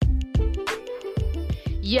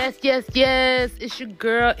Yes, yes, yes. It's your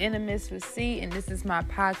girl, Intimates with C, and this is my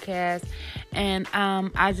podcast. And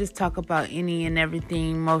I just talk about any and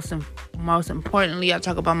everything. Most importantly, I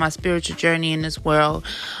talk about my spiritual journey in this world.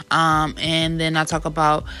 And then I talk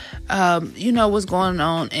about, what's going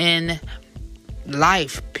on in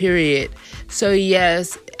life, period. So,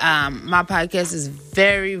 yes, my podcast is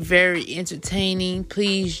very, very entertaining.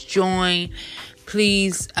 Please join.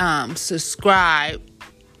 Please subscribe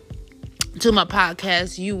to my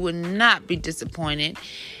podcast. You will not be disappointed.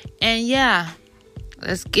 And yeah,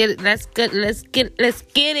 let's get it. Let's get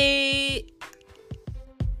it.